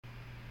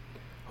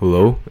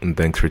Hello, and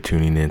thanks for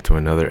tuning in to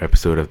another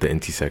episode of the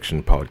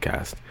Intersection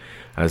podcast.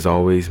 As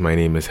always, my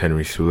name is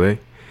Henry Sule.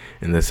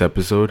 In this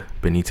episode,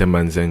 Benita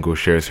Manzengo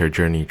shares her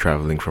journey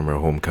traveling from her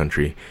home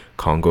country,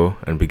 Congo,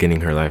 and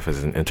beginning her life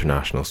as an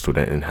international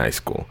student in high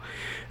school.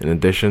 In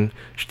addition,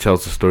 she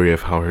tells the story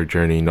of how her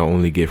journey not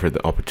only gave her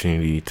the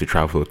opportunity to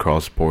travel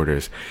across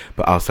borders,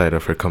 but outside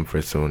of her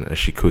comfort zone as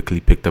she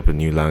quickly picked up a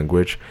new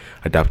language,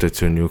 adapted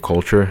to a new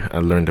culture,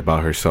 and learned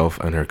about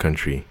herself and her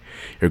country.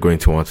 You're going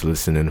to want to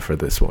listen in for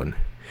this one.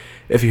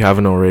 If you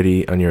haven't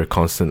already and you're a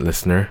constant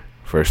listener,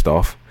 first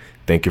off,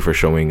 thank you for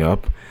showing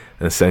up.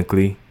 And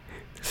secondly,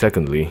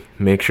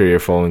 make sure you're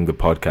following the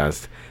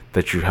podcast,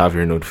 that you have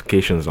your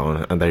notifications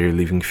on, and that you're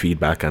leaving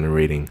feedback and a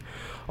rating.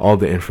 All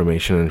the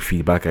information and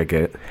feedback I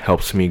get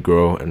helps me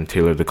grow and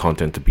tailor the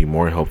content to be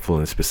more helpful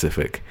and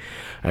specific.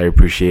 I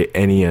appreciate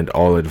any and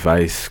all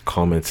advice,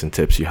 comments, and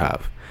tips you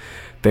have.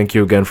 Thank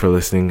you again for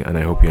listening, and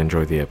I hope you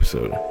enjoy the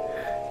episode.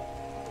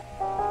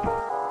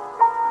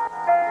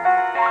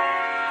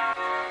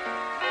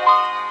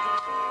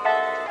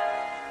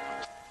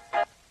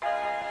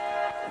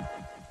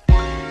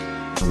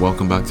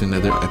 Welcome back to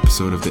another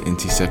episode of the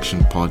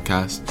Intersection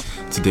podcast.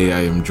 Today I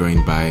am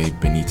joined by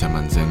Benita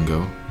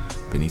Manzengo.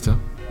 Benita,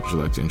 would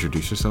you like to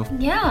introduce yourself?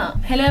 Yeah.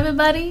 Hello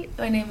everybody.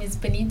 My name is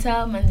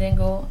Benita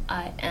Manzengo.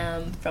 I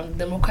am from the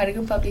Democratic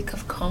Republic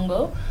of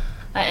Congo.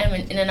 I am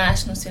an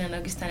international student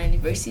at Augustana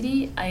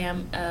University. I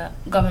am a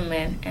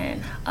government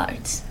and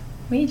arts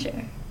major.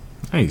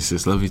 Nice.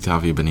 It's lovely to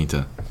have you,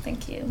 Benita.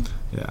 Thank you.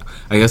 Yeah.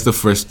 I guess the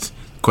first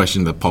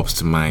question that pops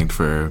to mind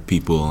for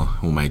people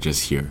who might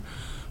just hear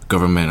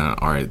government and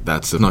art,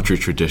 that's not your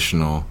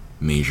traditional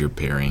major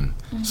pairing.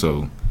 Mm-hmm.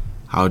 So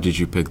how did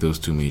you pick those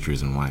two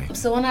majors and why?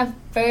 So when I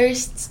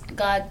first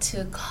got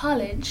to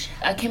college,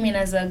 I came in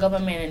as a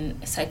government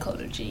and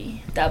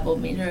psychology double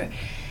major.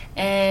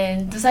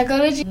 And the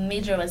psychology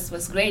major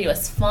was great, it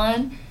was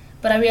fun.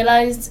 But I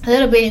realized a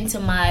little bit into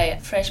my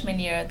freshman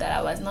year that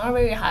I was not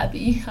very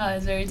happy. I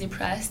was very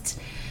depressed.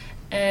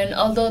 And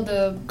although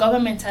the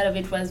government side of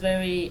it was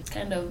very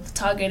kind of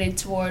targeted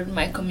toward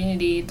my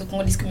community, the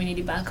Congolese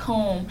community back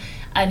home,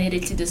 I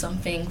needed to do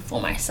something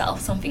for myself,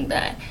 something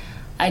that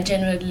I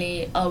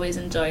genuinely always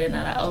enjoyed and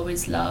that I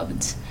always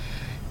loved.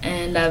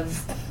 And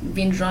I've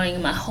been drawing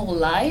my whole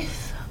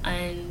life,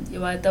 and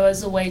that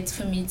was a way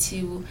for me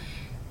to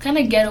kind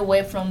of get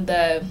away from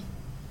the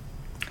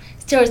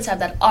stereotype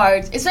that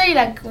art, it's very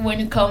like when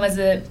you come as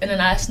an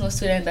international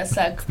student, that's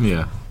like,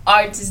 yeah,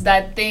 art is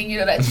that thing,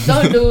 that you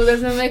don't do,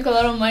 doesn't make a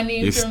lot of money.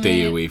 You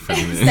stay away from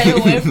it. Stay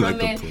away from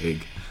like it. A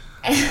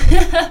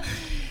plague.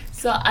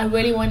 So I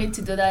really wanted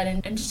to do that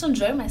and just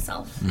enjoy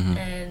myself, mm-hmm.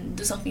 and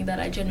do something that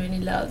I genuinely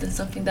loved and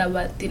something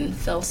that didn't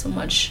feel so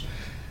much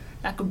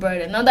like a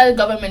burden. Not that the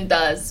government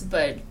does,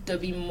 but to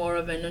be more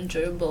of an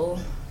enjoyable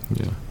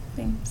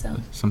thing. So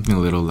something a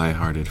little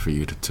lighthearted for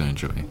you to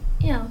enjoy.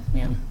 Yeah.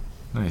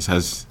 Nice.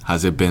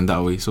 Has it been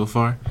that way so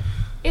far?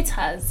 It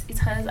has.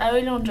 I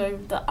really enjoy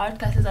the art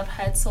classes I've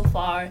had so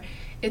far.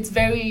 It's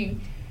very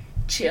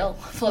chill,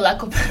 for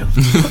lack of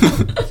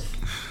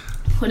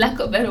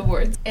better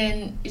words.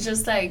 And it's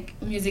just like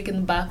music in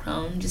the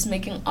background, just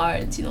making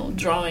art,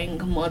 drawing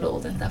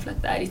models and stuff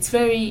like that. It's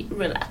very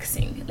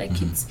relaxing. Like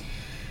mm-hmm.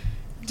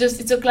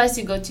 It's a class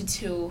you go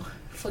to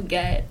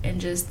forget and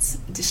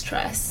just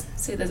distress.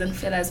 So it doesn't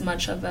feel as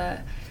much of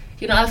a,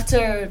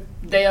 after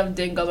a day of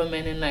doing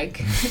government and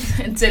like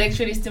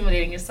intellectually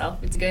stimulating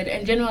yourself, it's good.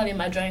 And generally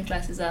my drawing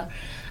classes are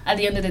at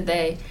the end of the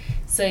day,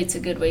 so it's a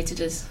good way to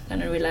just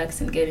kind of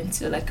relax and get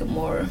into like a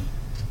more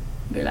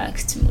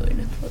relaxed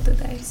mood for the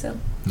day. So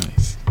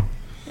nice.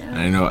 Yeah.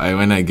 I know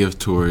when I give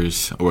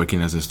tours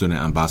working as a student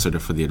ambassador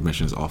for the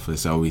admissions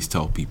office, I always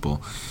tell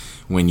people,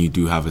 when you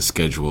do have a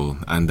schedule,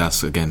 and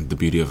that's again the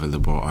beauty of a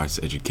liberal arts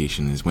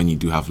education, is when you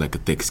do have like a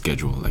thick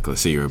schedule, like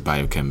let's say you're a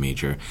biochem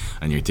major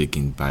and you're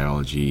taking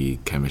biology,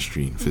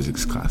 chemistry, and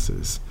physics mm-hmm.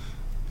 classes.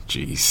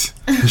 Jeez.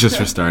 Just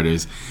for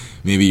starters,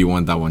 maybe you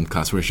want that one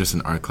class where it's just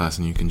an art class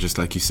and you can just,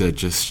 like you said,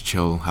 just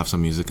chill, have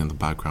some music in the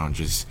background,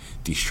 just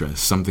de-stress,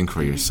 something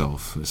for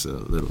yourself. It's a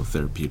little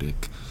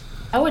therapeutic.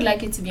 I would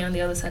like it to be on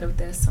the other side of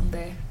this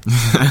someday,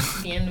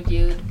 be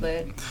interviewed,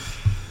 but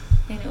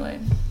anyway.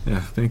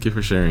 Yeah, thank you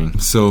for sharing.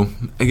 So,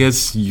 I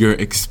guess your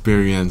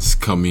experience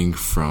coming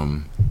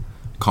from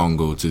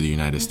Congo to the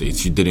United mm-hmm.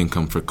 States, you didn't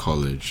come for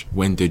college.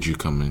 When did you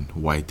come and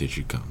why did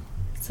you come?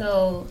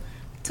 So,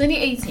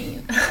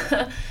 2018,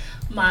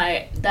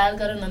 my dad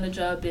got another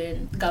job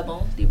in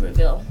Gabon,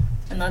 Libreville,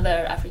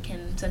 another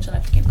Central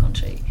African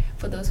country,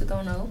 for those who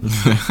don't know.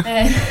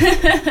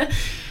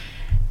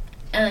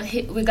 And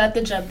we got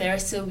the job there,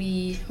 so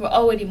we were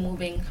already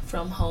moving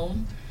from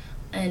home.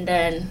 And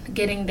then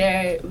getting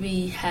there,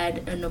 we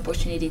had an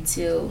opportunity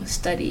to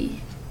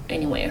study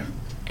anywhere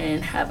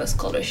and have a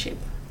scholarship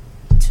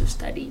to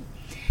study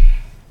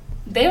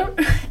there.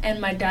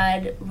 And my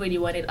dad really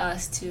wanted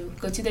us to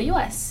go to the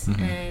U.S.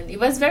 Mm-hmm. And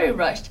it was very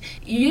rushed.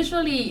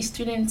 Usually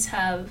students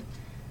have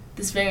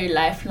this very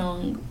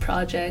lifelong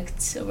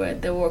project where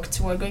they work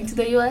toward going to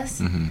the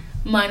U.S. Mm-hmm.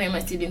 Mine and my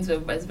students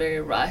was very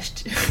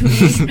rushed.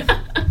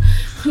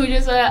 we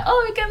just were like,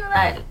 oh, we can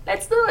ride,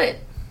 let's do it.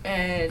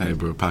 And hey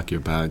bro, pack your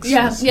bags.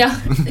 Yeah.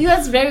 He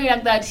was very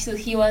like that. So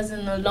he was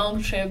in a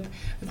long trip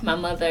with my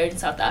mother in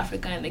South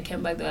Africa, and they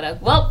came back. They were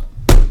like, well,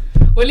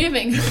 we're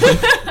leaving. And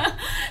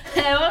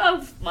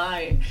well,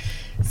 fine.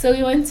 So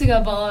we went to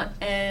Gabon,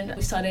 and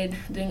we started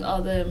doing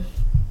all the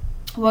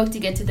work to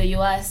get to the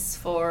US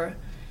for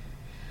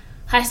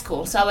high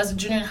school. So I was a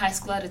junior in high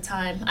school at the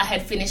time. I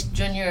had finished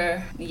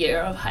junior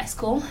year of high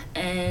school,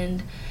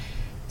 and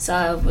so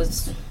I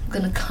was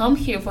gonna come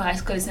here for high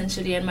school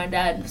essentially, and my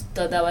dad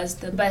thought that was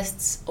the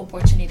best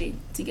opportunity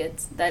to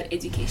get that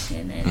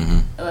education,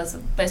 and it was the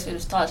best way to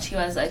start. He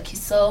was like, he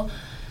saw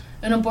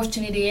an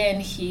opportunity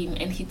and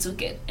he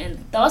took it, and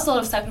that was a lot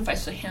of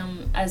sacrifice for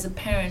him as a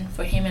parent,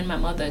 for him and my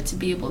mother to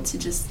be able to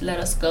just let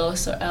us go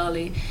so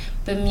early.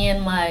 But me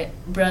and my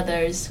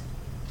brothers,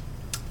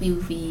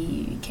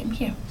 we came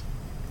here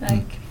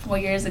like 4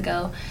 years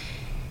ago,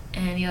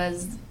 and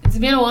it's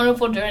been a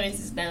wonderful journey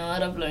since then. A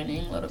lot of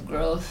learning, a lot of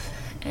growth,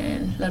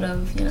 and a lot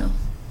of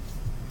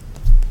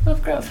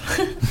growth.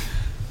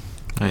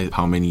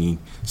 How many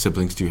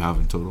siblings do you have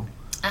in total?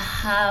 I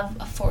have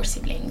 4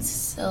 siblings.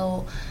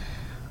 So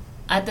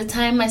at the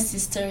time, my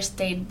sister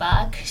stayed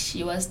back.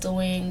 She was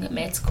doing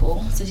med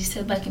school, so she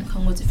stayed back in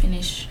Congo to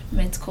finish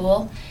med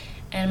school.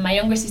 And my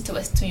younger sister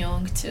was too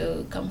young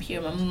to come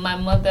here. My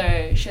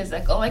mother, she was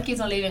like, oh, my kids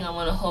are leaving, I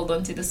want to hold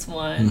on to this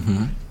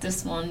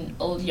one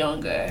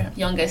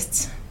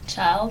youngest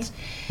child.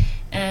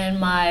 And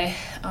my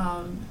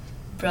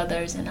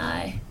brothers and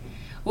I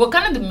were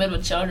kind of the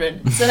middle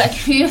children. So like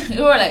we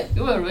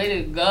were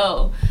ready to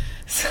go.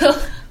 So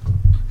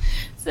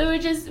we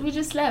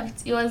just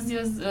left. It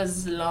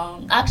was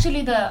long.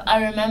 Actually,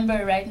 I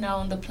remember right now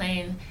on the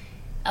plane,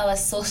 I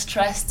was so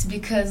stressed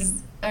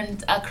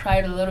and I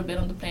cried a little bit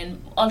on the plane.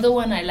 Although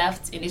when I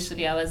left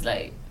initially, I was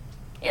like,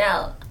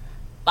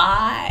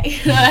 bye.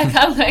 Like,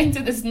 I'm going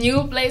to this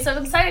new place. I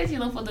was excited,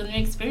 for the new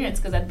experience,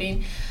 because I'd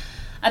been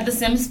at the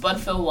same spot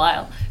for a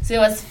while. So it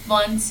was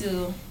fun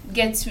to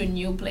get to a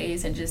new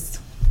place and just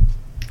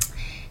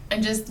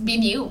be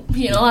new.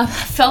 I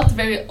felt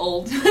very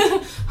old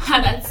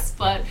at that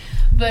spot.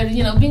 But,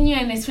 be new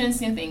and experience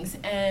new things.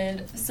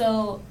 And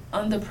so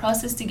on the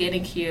process to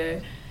getting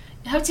here,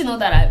 you have to know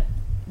that I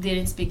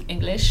didn't speak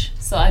English.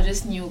 So I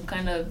just knew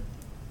kind of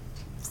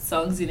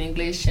songs in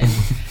English and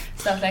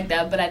stuff like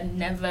that. But I'd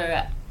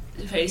never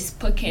very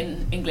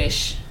spoken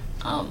English.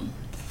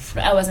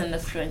 I wasn't a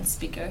fluent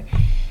speaker.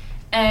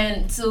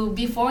 And so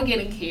before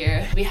getting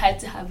here, we had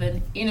to have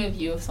an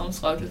interview of some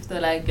sort with the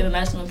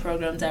international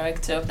program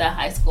director of that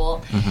high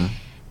school.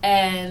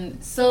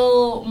 And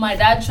so my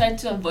dad tried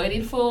to avoid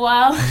it for a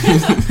while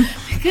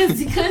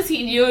because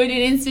he knew we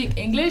didn't speak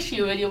English.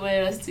 He really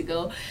wanted us to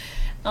go.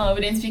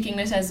 We didn't speak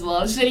English as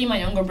well. Usually my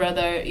younger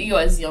brother, he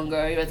was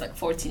younger. He was like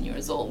 14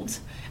 years old.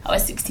 I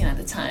was 16 at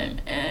the time.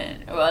 And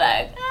we were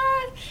like,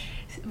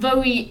 But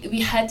we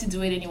had to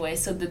do it anyway.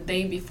 So the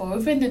day before,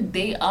 even the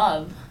day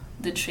of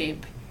the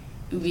trip,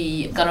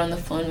 we got on the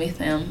phone with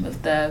him,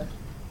 with the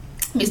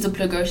Mr.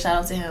 Plugger,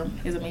 shout out to him,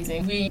 he's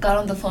amazing. We got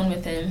on the phone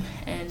with him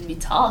and we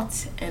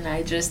talked, and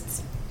I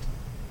just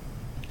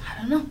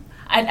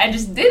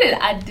did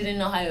it. I didn't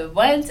know how it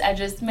went. I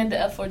just made the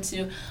effort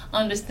to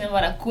understand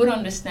what I could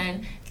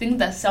understand, things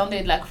that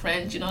sounded like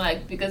French,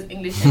 because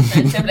English and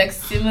French have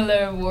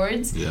similar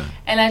words. Yeah.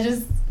 And I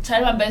just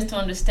tried my best to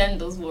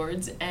understand those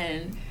words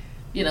and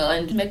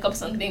make up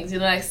some things,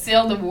 say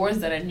all the words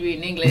that I knew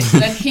in English.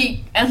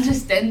 He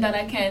understands that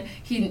I can,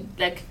 he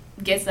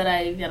gets that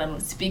I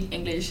speak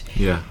English.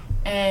 Yeah.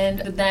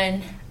 And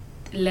then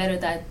later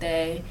that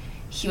day,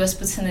 he was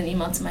putting an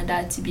email to my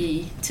dad to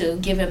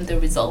give him the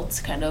results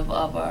kind of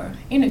our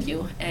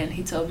interview. And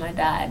he told my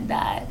dad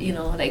that,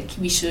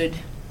 we should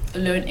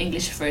learn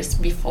English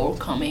first before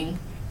coming,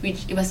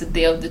 which it was the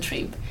day of the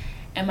trip.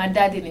 And my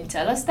dad didn't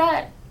tell us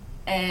that.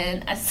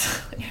 And I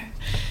swear,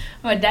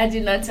 my dad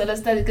did not tell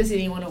us that because he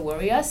didn't want to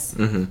worry us.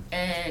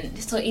 And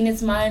so in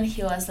his mind,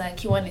 he was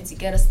like, he wanted to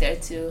get us there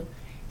to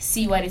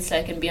see what it's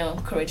like and be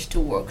encouraged to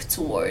work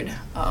toward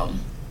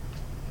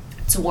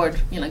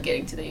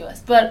getting to the US.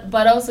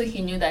 But also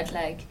he knew that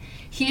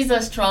he's a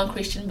strong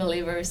Christian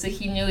believer, so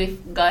he knew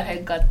if God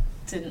had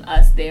gotten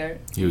us there,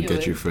 he would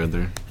get you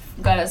further.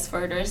 Got us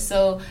further.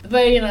 So,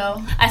 but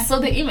I saw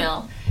the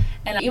email,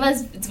 and it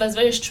was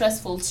very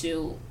stressful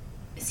to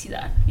see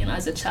that,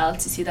 as a child,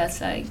 to see that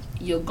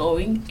you're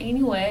going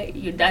anyway,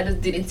 your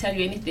dad didn't tell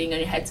you anything, and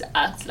you had to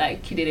act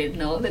like you didn't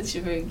know that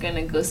you were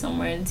gonna go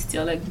somewhere and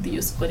still do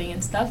your schooling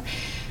and stuff.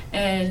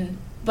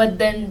 But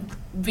then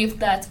with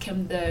that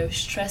came the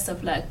stress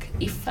of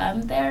if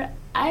I'm there,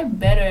 I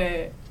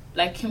better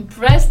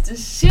impress the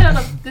shit out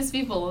of these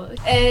people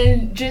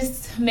and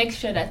just make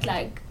sure that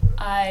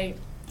I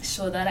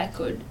show that I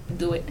could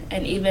do it,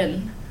 and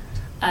even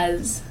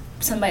as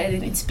somebody that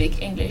didn't speak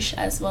English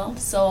as well.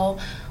 So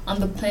on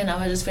the plane, I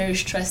was just very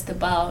stressed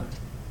about,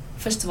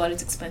 first of all,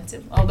 it's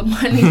expensive, all the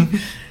money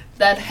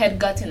that had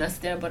gotten us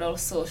there, but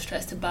also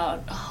stressed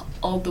about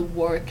all the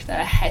work that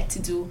I had to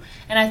do.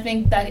 And I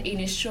think that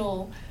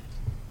initial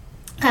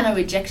kind of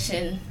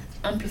rejection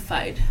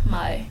amplified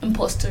my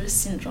imposter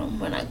syndrome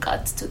when I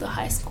got to the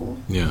high school.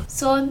 Yeah.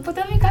 So, but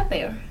then we got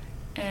there,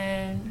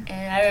 and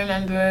I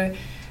remember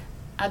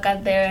I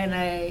got there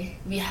and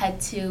we had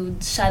to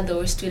shadow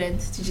a student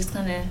to just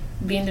kind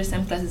of be in the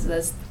same classes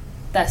as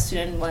that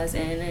student was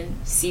in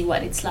and see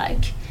what it's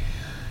like.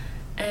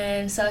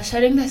 And so I was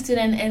shadowing the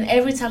student, and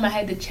every time I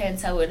had the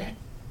chance, I would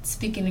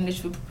speak in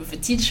English with a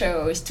teacher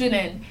or a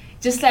student,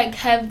 just like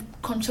have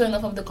control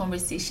enough of the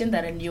conversation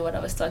that I knew what I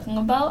was talking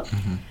about,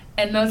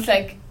 and not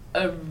like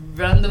a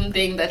random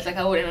thing that like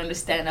I wouldn't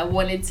understand. I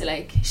wanted to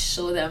like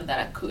show them that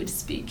I could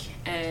speak,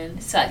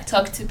 and so I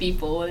talked to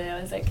people, and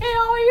I was like, "Hey,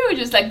 how are you?"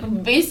 Just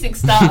like basic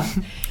stuff.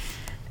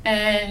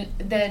 And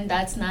then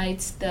that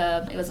night,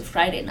 it was a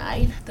Friday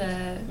night.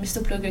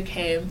 Mr. Plugger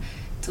came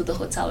to the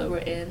hotel we were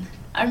in.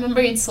 I remember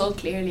it so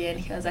clearly, and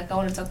he was like, "I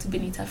want to talk to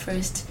Benita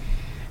first."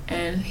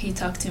 And he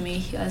talked to me.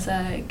 He was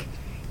like,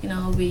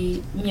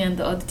 me and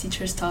the other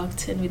teachers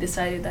talked, and we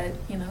decided that,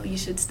 you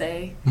should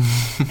stay.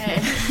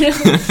 And you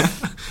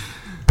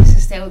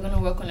should stay. We're going to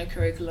work on a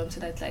curriculum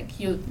so that, like,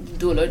 you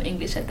do learn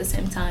English at the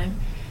same time.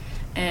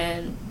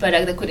 But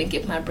I couldn't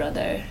keep my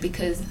brother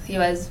because he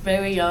was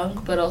very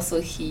young, but also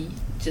he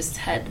just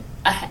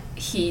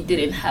he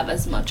didn't have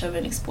as much of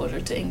an exposure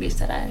to English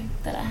that I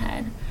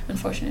had,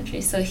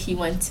 unfortunately. So he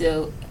went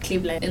to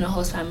Cleveland in a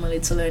host family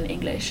to learn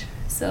English.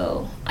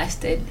 So I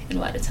stayed in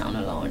Watertown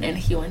alone, and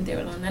he went there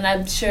alone. And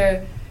I'm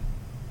sure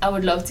I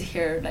would love to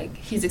hear like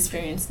his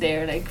experience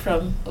there, like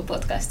from a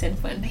podcast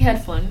standpoint. He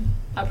had fun,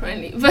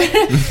 apparently, but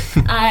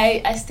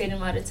I stayed in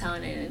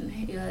Watertown,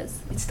 and it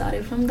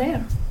started from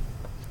there.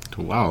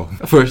 Wow.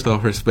 First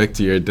off, respect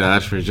to your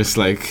dad for just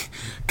like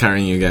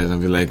carrying you guys and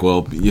be like,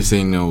 well, you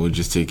say no, we'll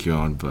just take you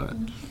on. But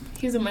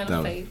he's a man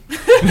of faith.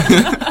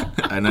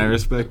 And I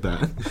respect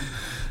that.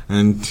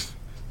 And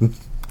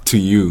to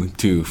you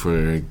too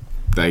for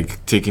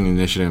like taking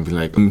initiative and be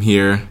like, I'm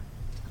here,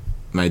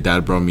 my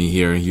dad brought me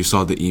here, you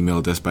saw the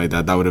email. Despite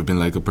that would have been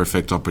like a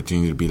perfect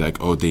opportunity to be like,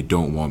 oh, they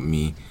don't want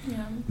me,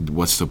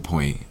 what's the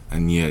point?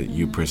 And yet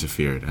you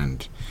persevered,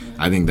 and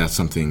I think that's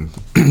something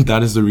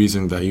that is the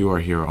reason that you are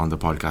here on the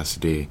podcast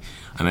today.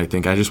 And I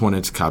think I just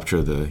wanted to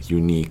capture the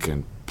unique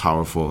and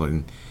powerful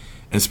and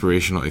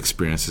inspirational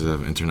experiences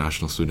of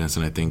international students,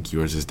 and I think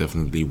yours is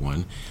definitely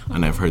one.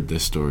 And I've heard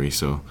this story,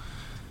 so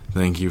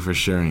thank you for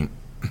sharing.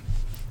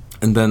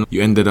 And then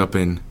you ended up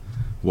in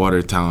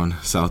Watertown,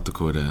 South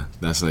Dakota.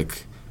 That's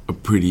like a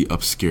pretty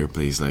obscure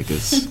place. Like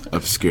it's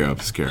obscure.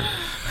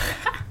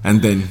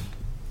 And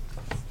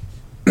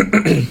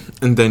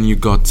then you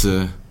got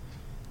to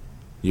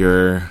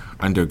your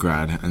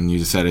undergrad and you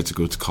decided to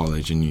go to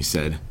college, and you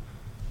said,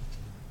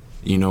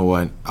 you know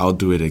what, I'll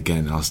do it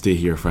again. I'll stay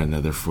here for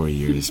another 4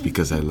 years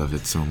because I love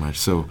it so much.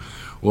 So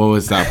what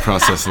was that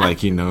process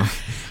like,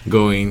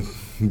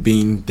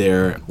 being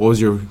there? What was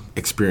your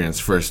experience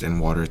first in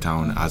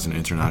Watertown as an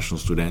international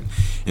student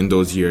in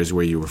those years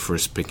where you were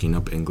first picking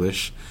up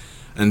English,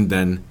 and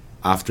then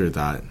after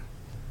that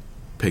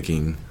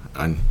picking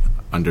an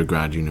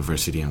undergrad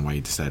university, and why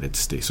you decided to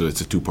stay? So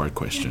it's a two-part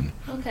question.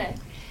 Okay.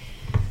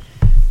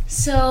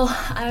 So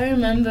I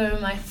remember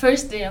my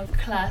first day of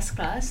class,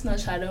 not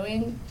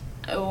shadowing,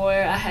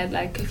 where I had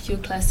like a few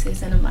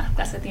classes and a math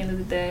class at the end of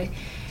the day,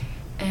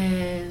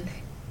 and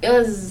it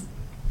was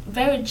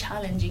very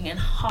challenging and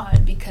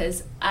hard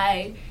because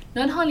I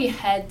not only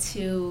had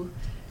to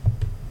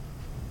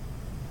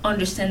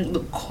understand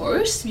the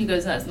course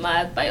because that's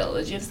math,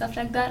 biology and stuff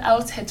like that, I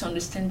also had to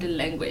understand the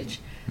language.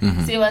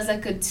 So it was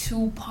like a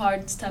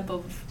two-part type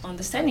of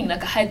understanding.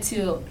 Like I had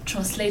to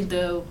translate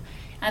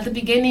at the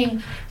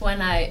beginning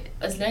when I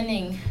was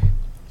learning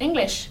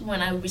English,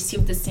 when I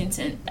received the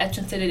sentence, I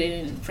translated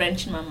it in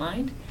French in my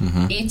mind.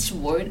 Each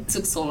word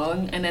took so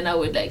long, and then I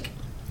would like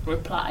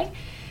reply.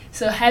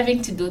 So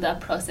having to do that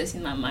process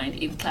in my mind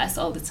in class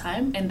all the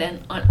time, and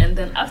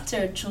then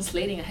after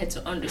translating, I had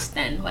to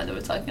understand what they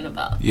were talking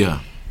about. Yeah.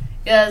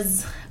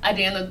 Because at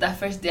the end of that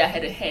first day, I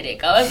had a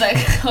headache. I was like,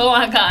 "Oh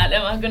my God,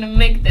 am I gonna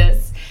make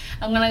this?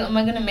 Am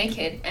I gonna make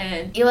it?"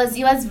 And it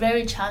was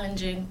very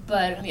challenging.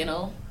 But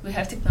we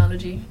have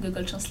technology,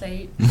 Google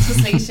translation.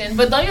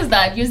 But don't use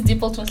that. Use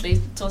Deeple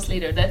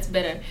Translator. That's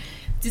better.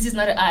 This is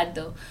not an ad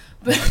though.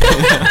 But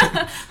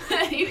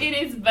it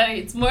is better.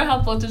 It's more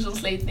helpful to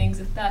translate things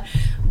with that.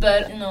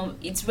 But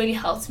it's really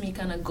helped me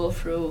kind of go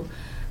through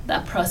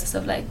that process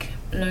of like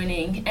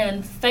learning.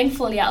 And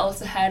thankfully, I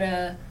also had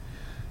a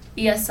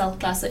ESL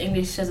class, or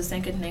English as a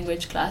second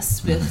language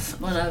class, with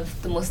one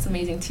of the most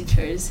amazing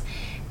teachers,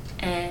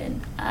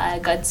 and I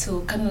got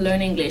to kind of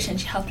learn English, and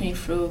she helped me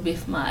through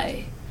with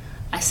my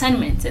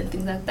assignments and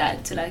things like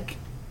that. To like,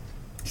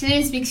 she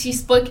didn't speak, she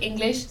spoke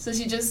English, so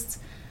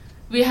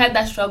we had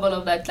that struggle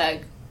of that,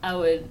 like I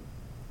would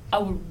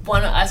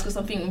want to ask her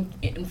something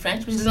in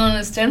French, but she doesn't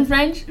understand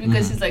French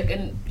because she's like,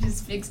 and she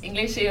speaks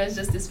English. It was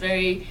just this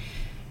very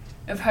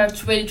of her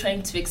really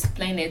trying to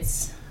explain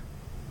it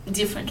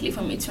differently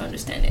for me to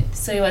understand it.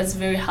 So it was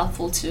very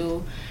helpful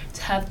to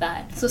have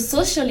that. So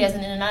socially, as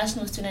an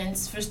international student,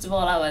 first of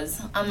all,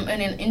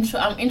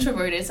 I'm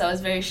introverted, so I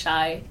was very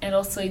shy, and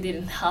also it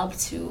didn't help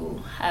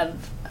to have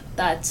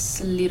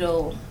that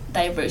little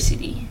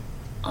diversity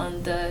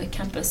on the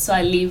campus. So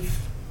I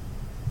live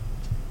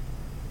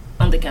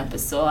on the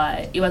campus, so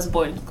it was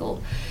boarding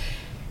school,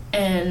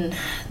 and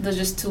there's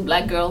just 2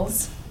 black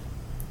girls,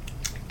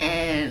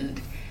 and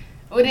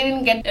we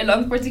didn't get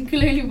along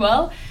particularly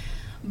well,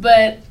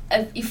 but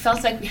it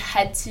felt like we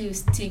had to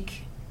stick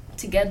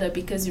together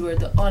because we were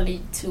the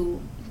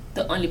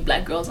only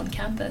black girls on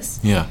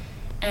campus. Yeah.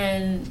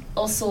 And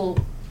also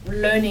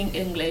learning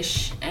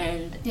English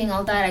and doing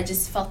all that, I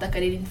just felt like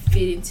I didn't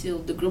fit into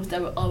the groups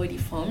that were already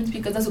formed,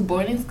 because that's a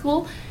boarding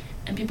school,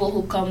 and people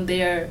who come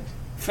there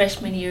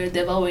freshman year,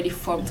 they've already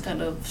formed kind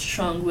of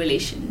strong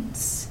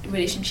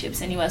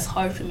relationships, and it was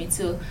hard for me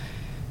to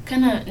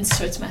kind of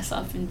insert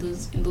myself in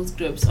those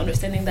groups,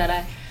 understanding that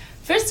I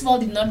first of all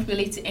did not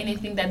relate to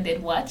anything that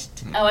they'd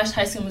watched. I watched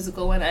High School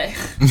Musical when I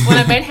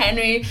met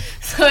Henry,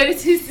 so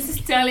this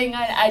is telling.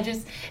 I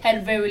just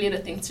had very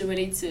little things to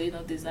relate to,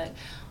 these like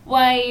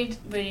white,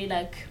 very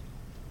like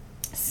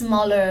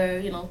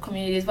smaller,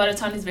 communities.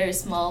 Watertown is very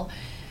small,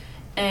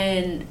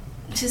 and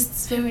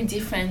just very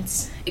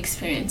different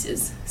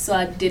experiences. So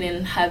I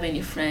didn't have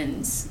any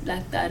friends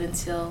like that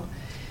until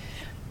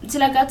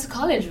I got to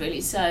college,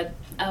 really. So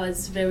I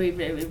was very,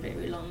 very,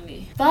 very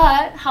lonely.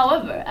 But,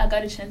 however, I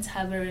got a chance to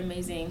have very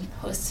amazing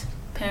host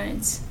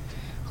parents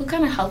who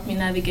kind of helped me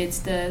navigate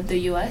the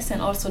U.S. and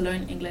also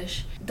learn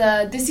English.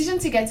 The decision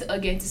to get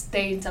to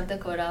stay in South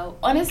Dakota,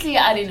 honestly,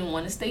 I didn't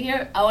want to stay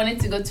here. I wanted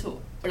to go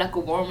to like a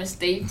warmer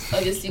state,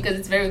 obviously, because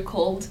it's very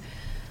cold.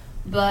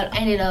 But I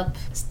ended up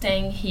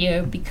staying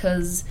here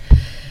because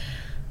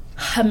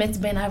I met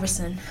Ben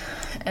Iverson,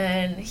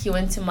 and he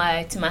went to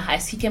my high.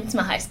 He came to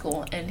my high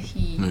school, and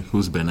he.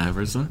 Who's Ben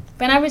Iverson?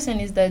 Ben Iverson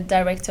is the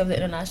director of the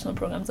International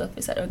Programs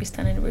Office at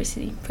Augustana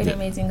University. Pretty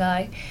amazing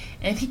guy,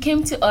 and he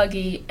came to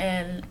Augie,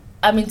 and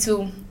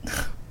to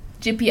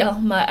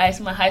GPL,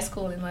 my high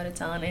school in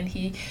Watertown, and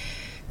he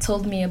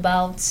told me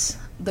about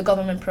the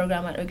government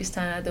program at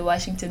Augustana, the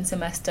Washington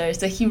semester.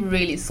 So he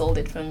really sold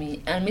it for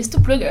me. And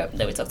Mr. Pruger,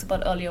 that we talked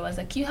about earlier, was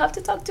like, you have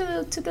to talk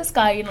to this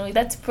guy,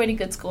 that's a pretty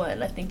good school,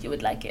 and I think you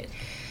would like it.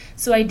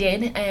 So I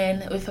did,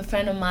 and with a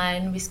friend of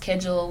mine, we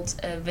scheduled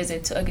a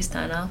visit to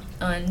Augustana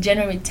on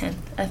January 10th,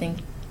 I think,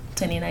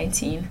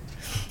 2019.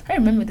 I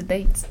remember the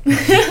dates.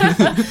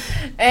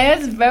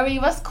 And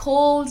it was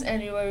cold,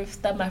 and we were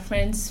with my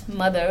friend's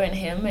mother and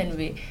him, and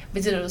we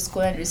visited the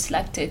school and we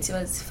liked it.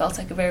 It felt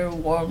like a very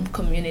warm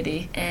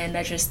community, and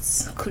I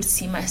just could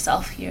see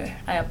myself here.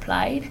 I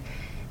applied,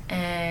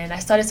 and I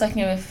started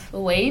talking with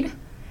Wade,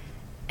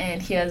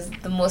 and he was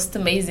the most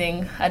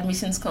amazing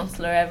admissions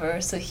counselor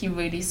ever. So he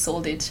really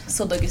sold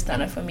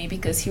Augustana for me,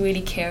 because he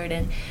really cared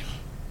and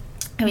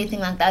everything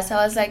like that. So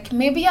I was like,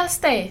 maybe I'll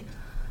stay.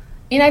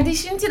 In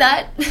addition to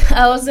that,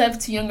 I also have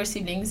 2 younger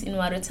siblings in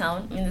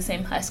Watertown in the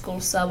same high school,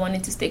 so I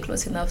wanted to stay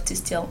close enough to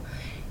still,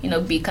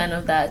 be kind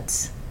of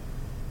that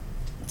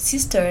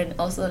sister and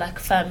also like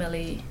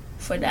family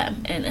for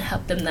them and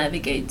help them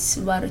navigate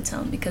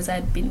Watertown, because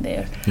I'd been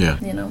there. Yeah.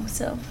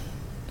 So,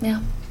 yeah.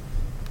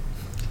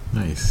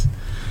 Nice.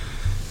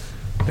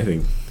 I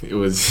think it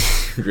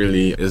was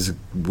really, as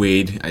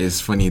Wade, it's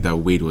funny that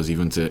Wade was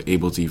able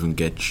to even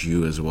get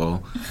you as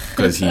well,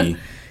 because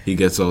he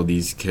gets all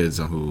these kids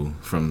who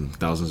from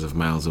thousands of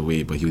miles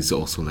away, but he was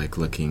also like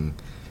looking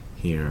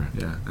here.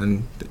 Yeah.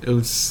 And it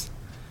was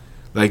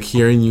like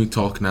hearing you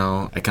talk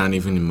now, I can't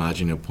even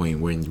imagine a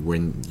point when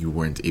you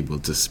weren't able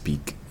to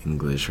speak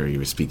English or you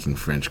were speaking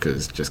French,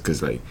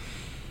 because like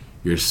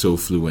you're so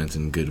fluent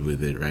and good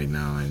with it right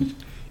now. And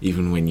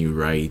even when you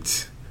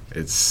write,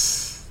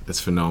 it's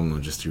phenomenal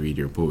just to read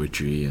your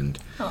poetry, and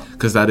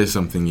because that is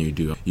something you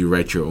do. You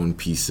write your own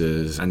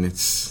pieces, and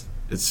it's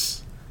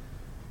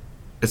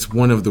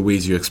one of the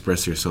ways you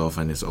express yourself,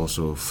 and it's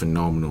also a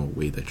phenomenal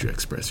way that you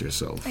express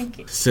yourself. Thank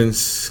you.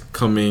 Since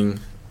coming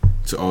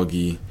to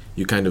Augie,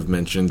 you kind of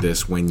mentioned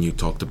this when you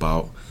talked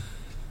about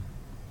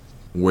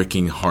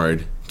working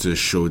hard to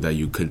show that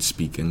you could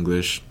speak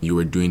English. You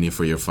were doing it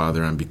for your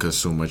father, and because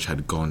so much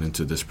had gone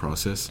into this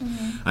process.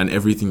 Mm-hmm. And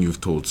everything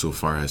you've told so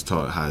far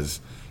has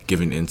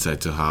given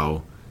insight to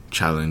how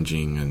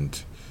challenging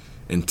and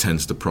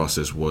intense the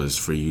process was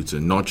for you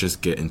to not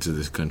just get into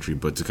this country,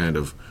 but to kind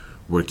of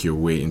work your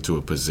way into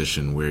a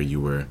position where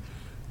you were,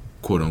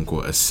 quote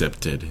unquote,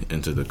 accepted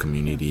into the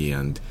community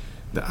and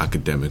the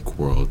academic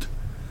world.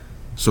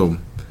 So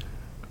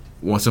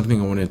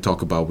something I wanted to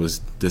talk about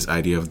was this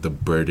idea of the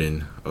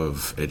burden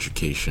of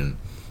education.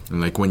 And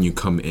like when you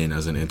come in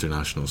as an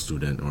international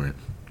student, or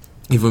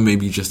even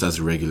maybe just as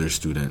a regular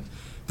student,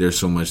 there's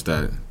so much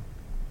that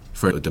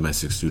for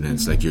domestic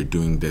students, like you're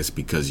doing this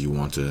because you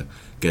want to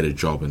get a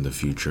job in the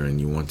future, and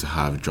you want to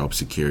have job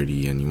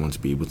security, and you want to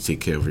be able to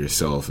take care of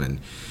yourself and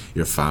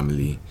your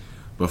family.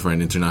 But for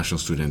an international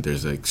student,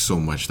 there's like so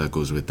much that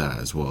goes with that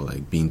as well,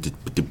 like being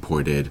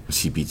deported,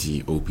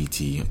 CPT,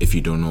 OPT. If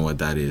you don't know what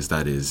that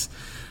is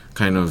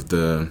kind of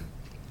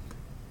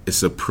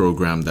it's a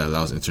program that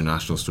allows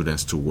international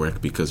students to work,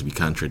 because we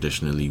can't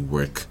traditionally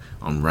work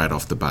right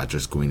off the bat,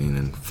 just going in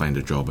and find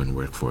a job and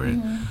work for it.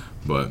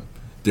 But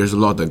there's a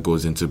lot that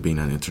goes into being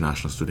an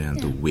international student and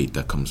the weight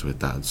that comes with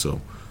that.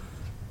 So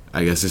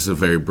I guess this is a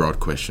very broad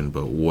question,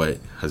 but what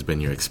has been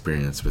your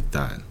experience with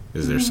that?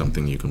 Is there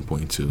something you can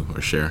point to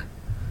or share?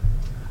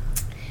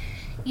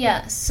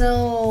 Yeah,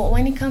 so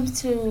when it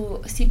comes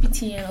to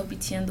CPT and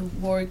OPT and the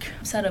work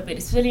side of it,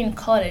 especially in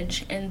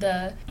college, and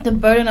the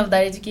burden of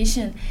that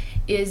education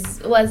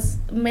was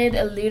made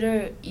a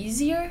little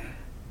easier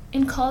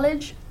in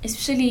college,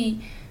 especially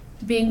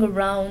being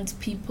around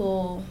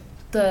people,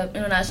 the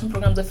international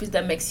programs office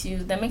that makes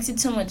it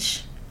so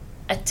much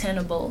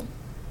attainable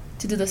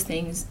to do those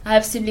things. I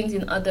have siblings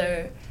in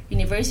other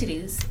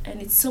universities,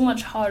 and it's so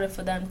much harder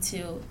for them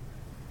to,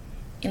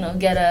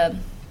 get a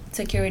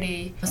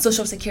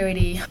social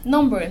security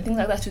number and things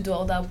like that to do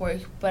all that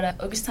work.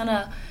 But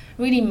Augustana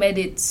really made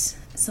it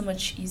so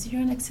much easier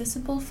and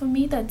accessible for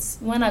me. That's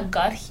when I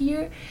got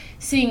here,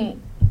 seeing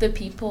the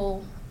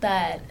people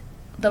that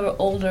were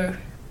older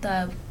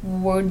that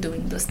were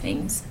doing those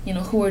things,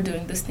 who were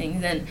doing those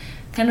things, and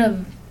kind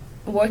of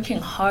working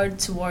hard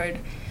toward,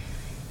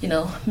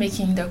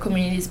 making their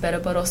communities better,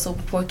 but also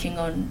working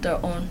on their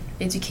own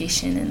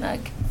education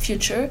and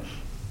future,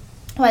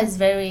 was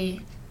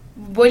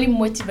really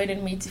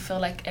motivated me to feel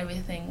like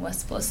everything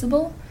was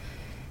possible.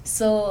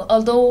 So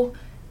although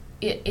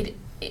it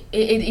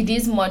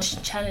is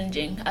much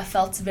challenging, I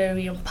felt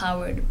very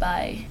empowered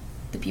by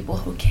the people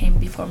who came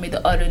before me,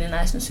 the other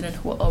international students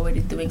who were already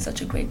doing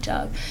such a great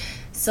job.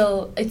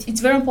 So it's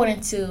very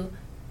important to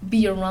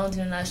be around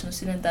international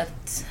students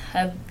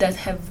that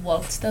have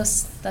walked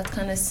that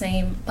kind of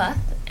same path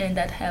and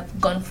that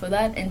have gone for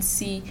that, and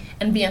see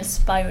and be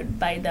inspired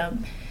by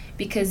them,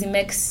 because it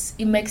makes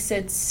you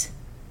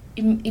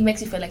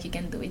feel like you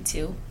can do it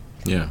too.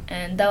 Yeah.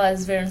 And that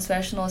was very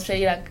inspirational,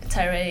 especially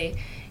Tyree.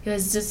 It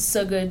was just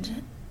so good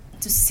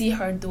to see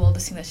her do all the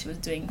things that she was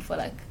doing for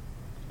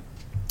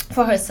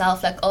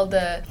herself, all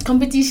the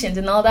competitions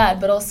and all that,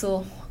 but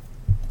also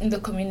in the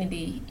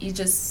community.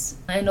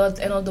 I know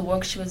the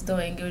work she was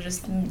doing, it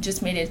was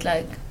just made it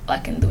like, I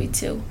can do it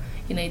too.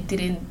 I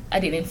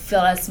didn't feel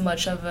as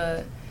much of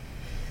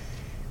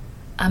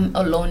I'm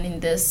alone in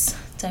this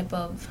type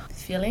of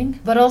feeling.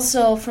 But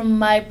also from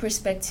my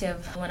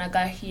perspective, when I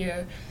got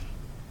here,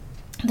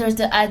 there's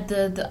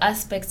the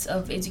aspects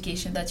of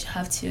education that you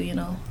have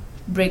to,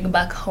 bring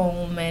back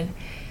home and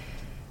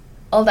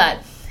all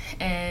that.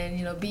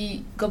 And,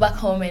 go back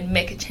home and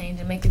make a change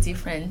and make a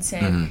difference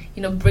and,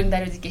 bring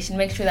that education,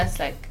 make sure that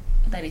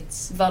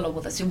it's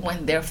valuable, that you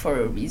went there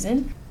for a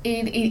reason.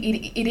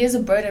 It is a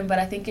burden, but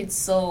I think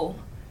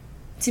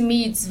to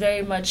me, it's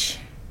very much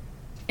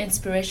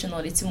inspirational.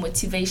 It's a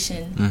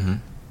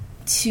motivation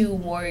to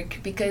work,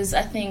 because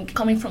I think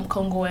coming from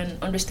Congo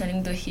and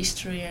understanding the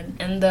history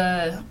and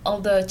all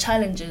the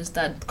challenges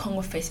that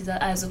Congo faces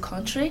as a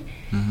country,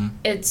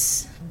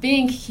 it's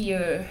being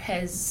here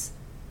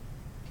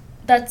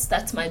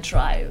that's my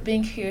drive.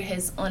 Being here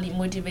has only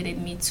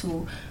motivated me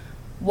to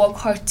work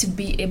hard to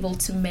be able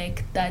to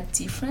make that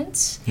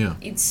difference. Yeah.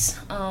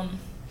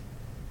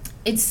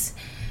 It's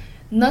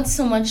not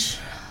so much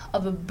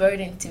of a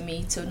burden to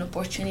me, to an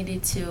opportunity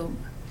to,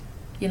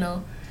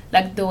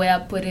 the way I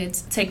put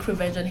it, take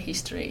revenge on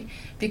history,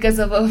 because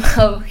of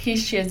how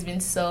history has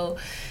been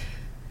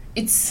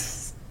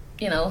it's,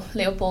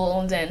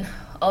 Leopold and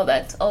all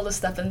the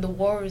stuff and the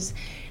wars.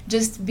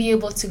 Just be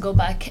able to go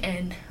back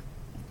and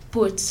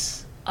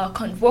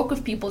work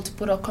with people to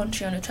put our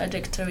country on a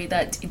trajectory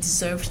that it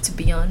deserves to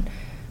be on,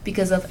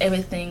 because of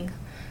everything,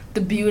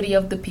 the beauty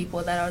of the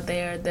people that are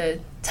there, the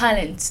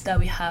talents that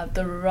we have,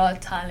 the raw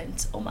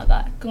talent. Oh my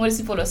God, Congolese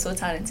people are so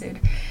talented,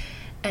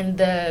 and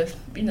the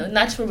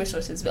natural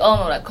resources. We all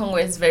know that Congo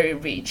is very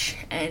rich,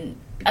 and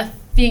I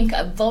think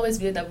I've always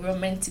believed that we were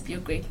meant to be a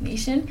great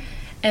nation,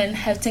 and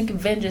have taken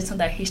vengeance on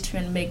that history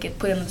and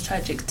put it on the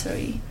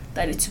trajectory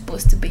that it's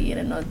supposed to be in,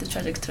 and not the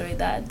trajectory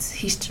that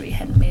history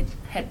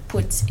had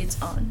put it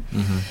on.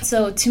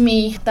 So to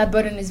me, that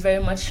burden is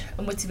very much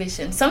a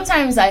motivation.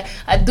 Sometimes I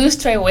do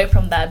stray away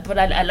from that, but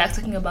I like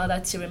talking about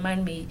that to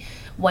remind me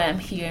why I'm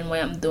here and why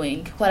I'm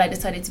doing what I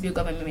decided to be a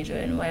government major,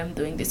 and why I'm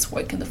doing this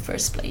work in the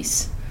first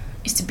place,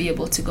 is to be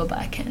able to go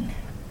back and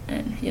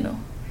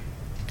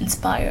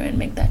inspire and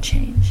make that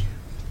change.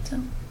 So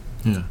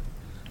yeah.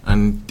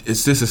 And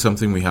this is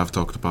something we have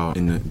talked about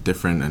in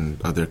different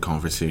and other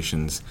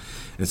conversations.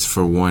 It's,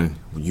 for one,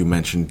 you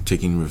mentioned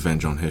taking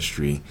revenge on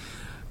history.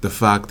 The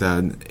fact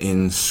that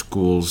in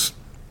schools,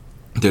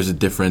 there's a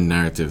different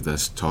narrative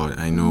that's taught.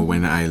 I know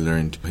when I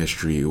learned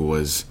history, it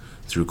was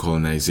through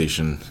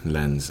colonization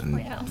lens,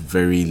 and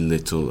very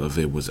little of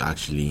it was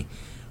actually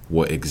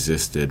what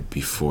existed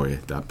before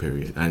that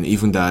period. And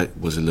even that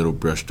was a little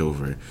brushed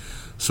over.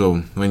 So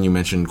when you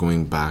mentioned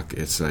going back,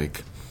 it's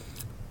like,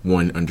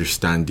 one,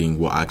 understanding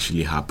what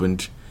actually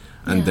happened,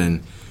 and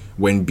then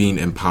when being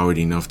empowered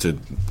enough to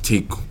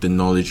take the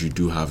knowledge you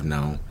do have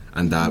now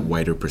and that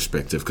wider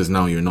perspective, because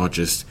now you're not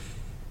just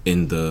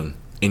in the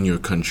in your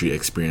country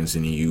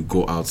experiencing it. You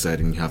go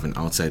outside and you have an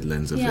outside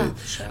lens of it.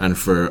 Sure. And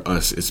for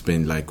us, it's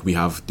been like we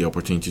have the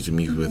opportunity to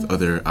meet with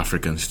other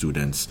African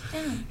students,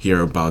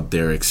 hear about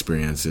their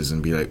experiences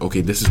and be like, okay,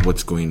 this is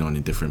what's going on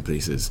in different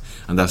places.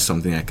 And that's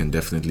something I can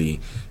definitely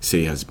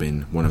say has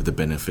been one of the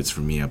benefits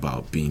for me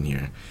about being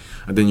here.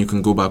 And then you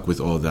can go back with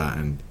all that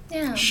and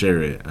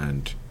share it.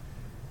 And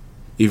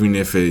even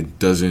if it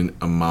doesn't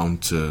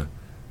amount to,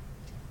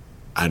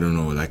 I don't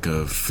know, like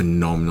a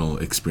phenomenal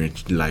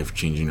experience,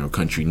 life-changing or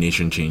country,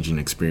 nation-changing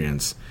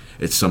experience,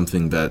 it's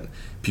something that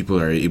people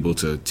are able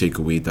to take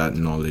away that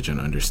knowledge and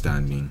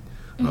understanding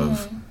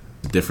of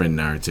different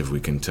narrative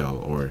we can tell,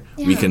 or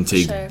we can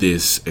take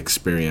this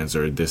experience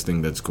or this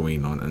thing that's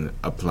going on and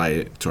apply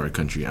it to our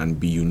country and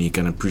be unique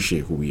and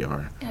appreciate who we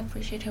are. I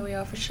appreciate who we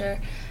are for sure.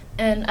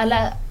 And I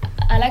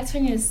liked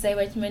when you say,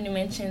 when you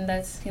mentioned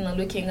that,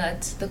 looking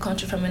at the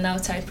country from an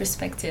outside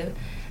perspective.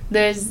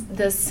 There's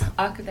this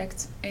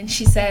architect, and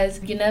she says,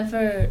 you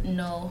never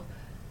know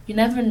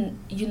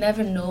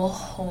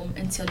home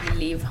until you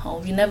leave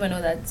home. You never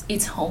know that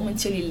it's home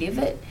until you leave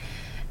it.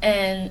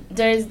 And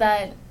there's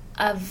that.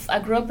 I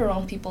grew up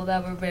around people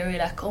that were very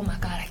like, oh my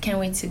God, I can't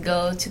wait to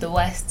go to the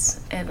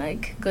West and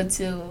like go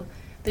to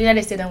the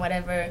United States and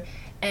whatever.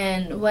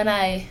 And when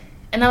I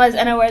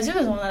was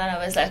just one that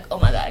I was like, oh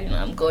my God,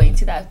 I'm going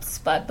to that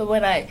spot. But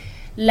when I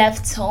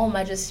left home,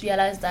 I just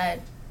realized that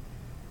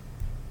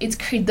it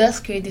does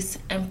create this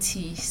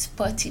empty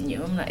spot in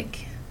you. I'm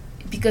like,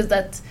 because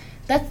that's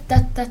what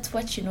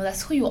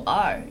that's who you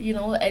are,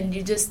 and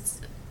you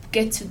just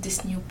get to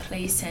this new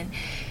place and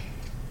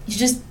you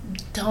just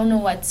don't know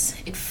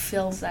what it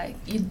feels like.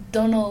 You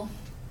don't know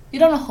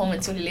home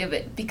until you live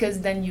it,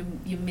 because then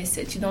you miss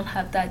it. You don't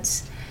have that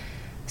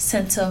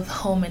sense of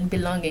home and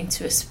belonging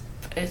to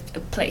a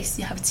place.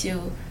 You have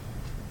to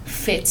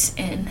fit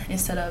in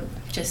instead of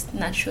just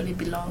naturally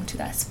belong to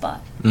that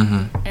spot.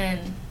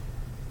 And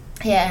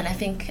I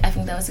think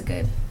that was a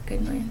good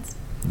nuance.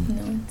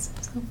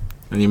 So.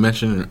 And you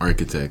mentioned an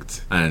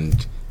architect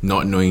and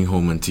not knowing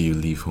home until you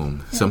leave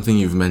home. Yeah. Something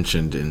you've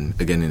mentioned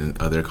in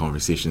other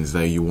conversations,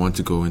 that you want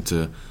to go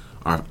into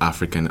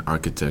African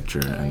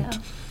architecture, and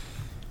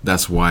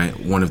that's why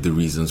one of the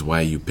reasons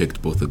why you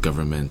picked both a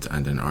government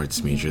and an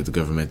arts major. The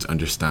government to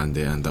understand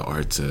it and the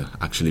art to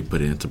actually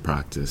put it into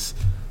practice.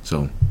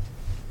 So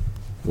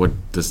what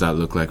does that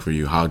look like for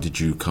you? How did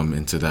you come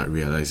into that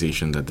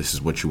realization that this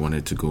is what you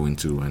wanted to go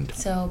into? And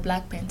so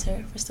Black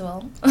Panther, first of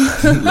all.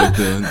 Like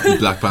the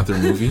Black Panther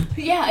movie?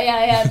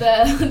 Yeah.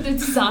 The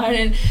design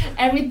and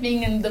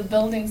everything and the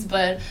buildings,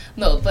 but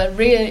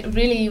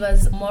really it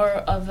was more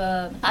of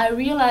a... I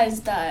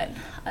realized that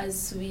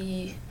as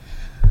we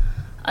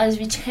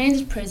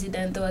changed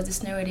president, there was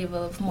this narrative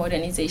of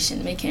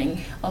modernization,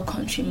 making our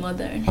country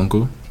modern.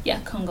 Congo? Yeah,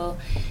 Congo.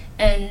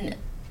 And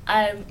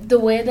the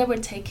way they were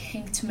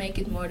taking to make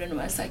it modern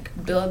was like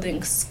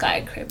building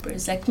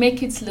skyscrapers, like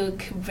make it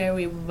look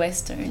very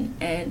Western,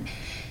 and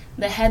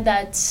they had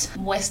that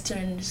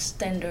Western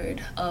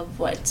standard of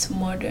what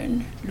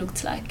modern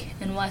looked like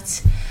and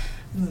what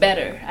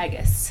better, I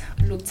guess,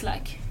 looked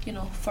like,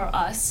 for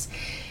us.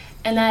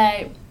 And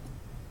I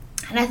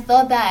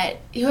thought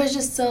that it was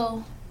just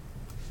so...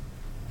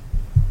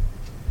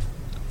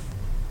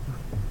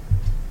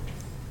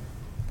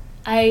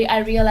 I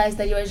realized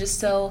that it was just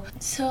so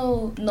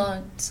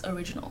not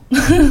original,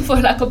 for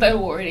lack of a better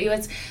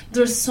word.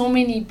 There's so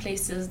many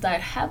places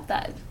that have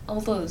that,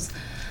 all those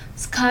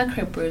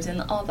skyscrapers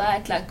and all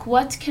that. Like,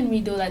 what can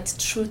we do that's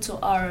true to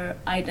our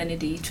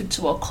identity, true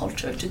to our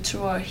culture, true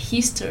to our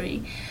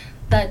history,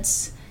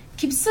 that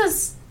keeps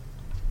us,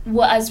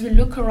 as we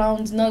look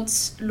around,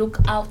 not look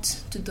out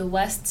to the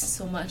West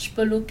so much,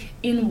 but look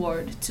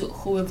inward to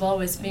who we've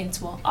always been,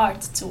 to our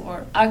art, to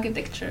our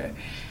architecture,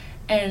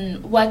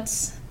 and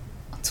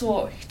to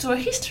our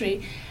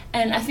history.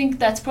 And I think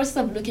that process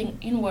of looking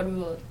inward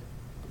will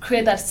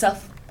create that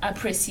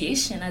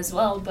self-appreciation as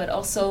well, but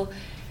also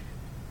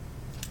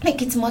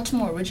make it much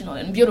more original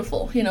and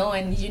beautiful,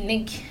 and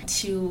unique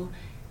to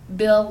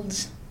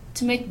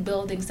make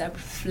buildings that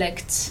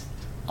reflect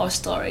our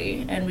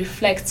story and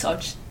reflect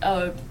our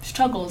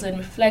struggles and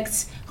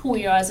reflect who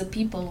we are as a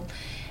people.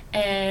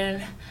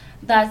 And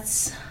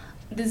that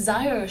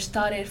desire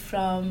started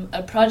from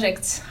a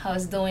project I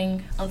was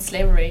doing on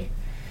slavery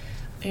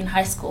in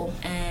high school,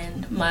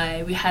 and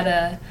we had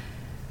a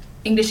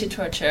English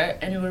literature,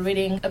 and we were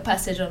reading a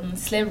passage on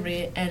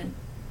slavery, and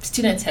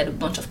students had a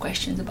bunch of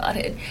questions about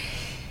it.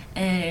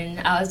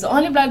 And I was the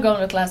only Black girl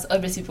in the class.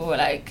 Other people were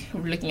like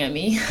looking at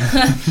me,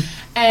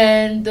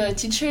 and the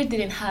teacher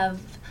didn't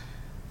have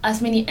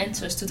as many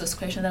answers to those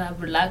questions that I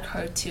would like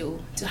her to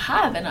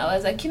have. And I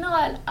was like,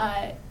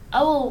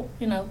 I will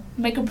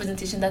make a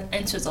presentation that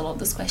answers all of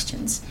those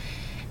questions.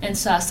 And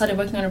so I started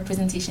working on a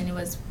presentation. It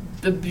was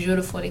a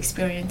beautiful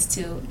experience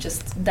to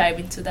just dive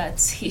into that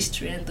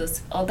history and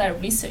all that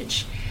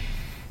research.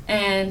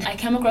 And I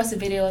came across a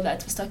video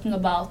that was talking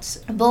about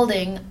a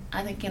building,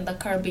 I think in the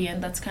Caribbean,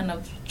 that kind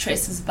of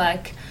traces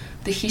back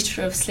the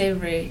history of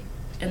slavery.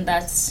 And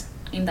that's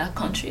in that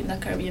country, in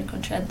that Caribbean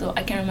country.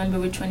 I can't remember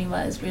which one it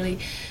was really,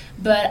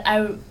 but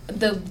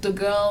the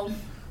girl,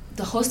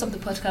 the host of the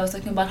podcast, was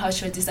talking about how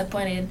she was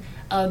disappointed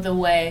of the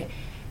way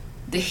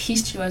the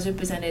history was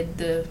represented,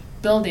 the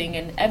building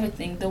and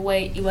everything, the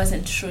way it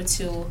wasn't true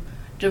to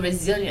the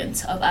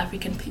resilience of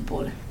African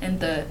people and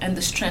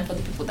the strength of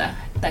the people that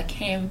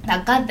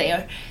got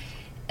there.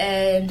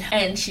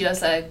 And she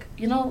was like,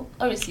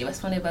 obviously it was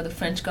funny about the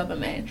French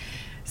government.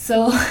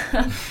 So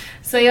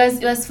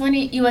it was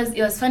funny. It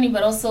was funny,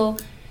 but also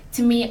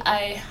to me,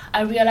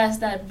 I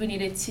realized that we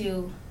needed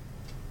to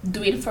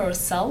do it for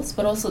ourselves,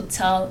 but also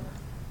tell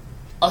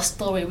a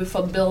story with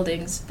our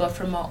buildings, but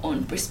from our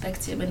own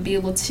perspective, and be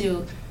able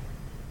to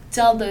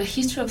tell the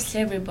history of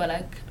slavery, but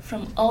like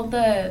from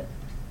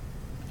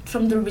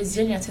the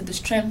resilience and the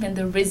strength and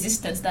the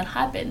resistance that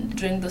happened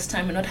during those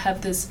time, and not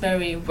have this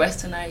very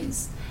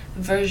westernized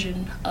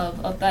version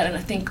of that. And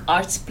I think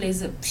arts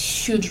plays a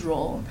huge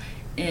role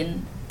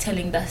in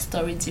telling that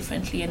story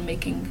differently and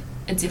making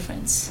a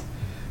difference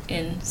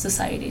in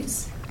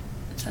societies.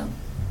 So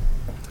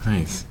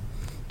nice.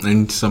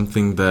 And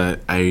something that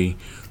I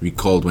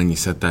recalled when you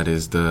said that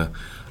is the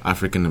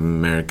African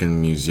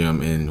American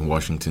Museum in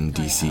Washington,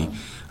 D.C. Wow.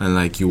 And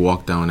like you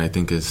walk down, I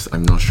think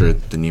I'm not sure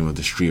the name of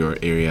the street or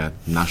area,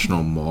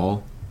 National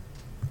Mall.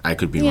 I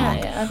could be wrong.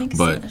 Yeah, I think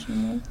but it's National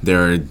Mall.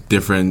 There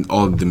are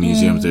all the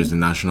museums. There's the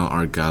National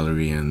Art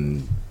Gallery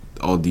and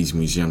all these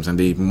museums, and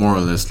they more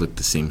or less look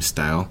the same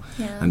style.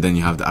 Yeah. And then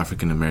you have the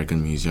African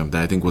American Museum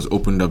that I think was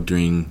opened up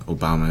during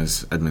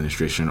Obama's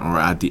administration or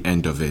at the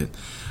end of it.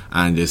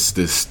 And it's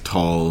this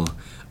tall,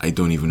 I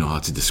don't even know how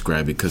to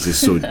describe it because it's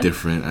so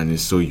different and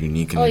it's so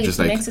unique. And it just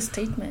makes a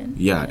statement.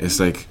 Yeah, it's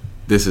like,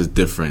 this is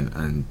different,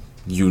 and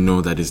you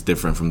know that it's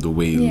different from the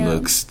way it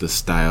looks, the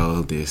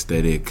style, the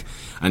aesthetic,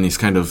 and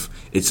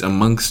it's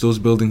amongst those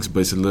buildings,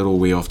 but it's a little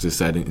way off to the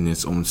side in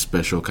its own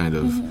special kind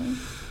of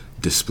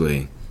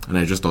display. And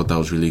I just thought that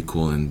was really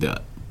cool, and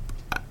the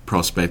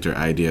prospect or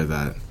idea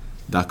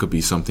that could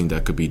be something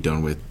that could be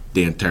done with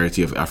the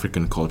entirety of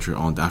African culture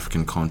on the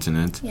African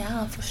continent.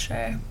 Yeah, for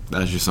sure.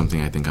 That's just something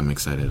I think I'm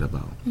excited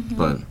about.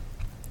 But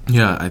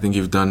yeah, I think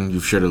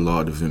you've shared a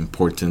lot of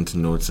important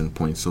notes and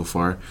points so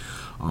far.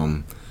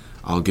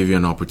 I'll give you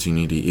an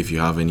opportunity if you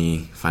have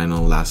any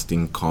final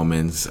lasting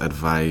comments,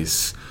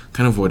 advice,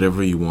 kind of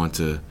whatever you want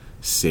to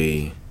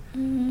say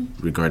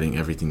regarding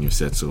everything you've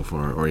said so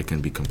far, or it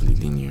can be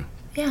completely new.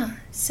 Yeah,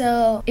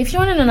 so if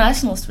you're an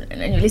international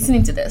student and you're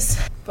listening to this,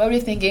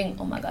 probably thinking,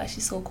 oh my gosh,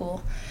 it's so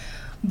cool.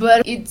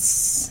 But it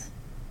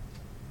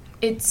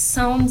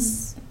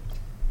sounds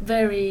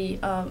very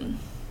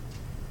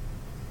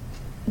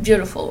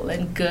beautiful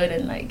and good,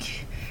 and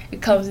like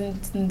it comes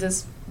in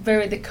this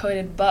very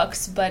decoded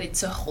box, but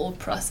it's a whole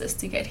process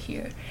to get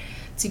here,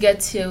 to get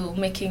to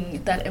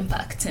making that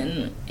impact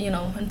and,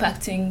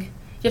 impacting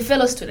your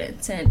fellow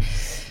students and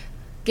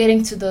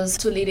getting to those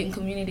two leading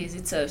communities.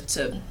 It's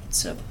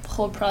a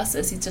whole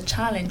process. It's a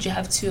challenge. You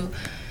have to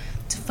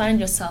find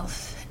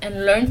yourself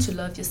and learn to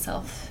love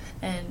yourself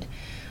and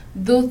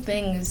do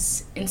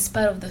things in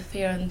spite of the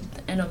fear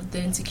and of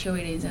the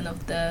insecurities and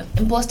of the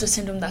imposter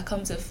syndrome that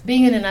comes with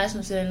being an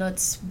international student,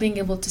 not being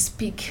able to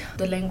speak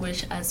the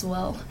language as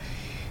well.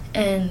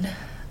 And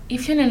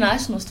if you're an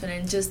international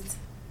student, just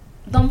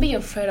don't be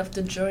afraid of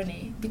the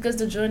journey, because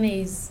the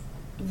journey is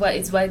what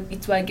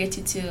gets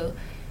you to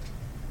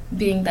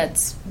being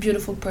that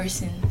beautiful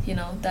person,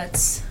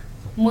 that's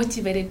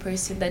motivated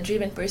person, that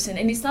driven person.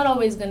 And it's not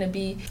always going to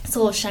be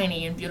so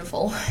shiny and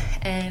beautiful,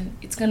 and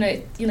it's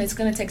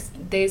gonna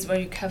take days where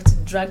you have to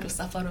drag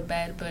yourself out of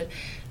bed, but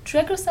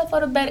drag yourself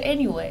out of bed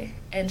anyway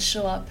and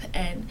show up.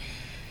 And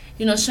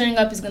showing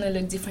up is going to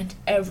look different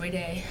every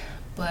day,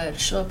 but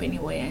show up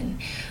anyway and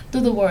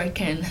do the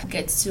work and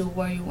get to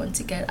where you want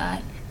to get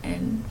at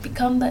and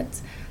become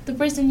the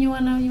person you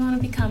wanna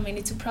become. And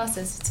it's a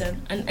process. It's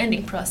an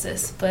ending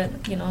process, but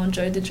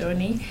enjoy the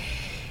journey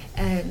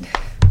and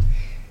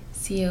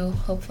see you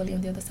hopefully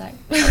on the other side.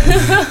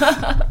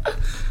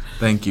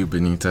 Thank you,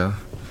 Benita.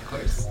 Of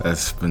course.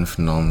 That's been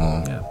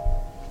phenomenal.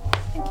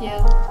 Thank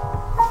you.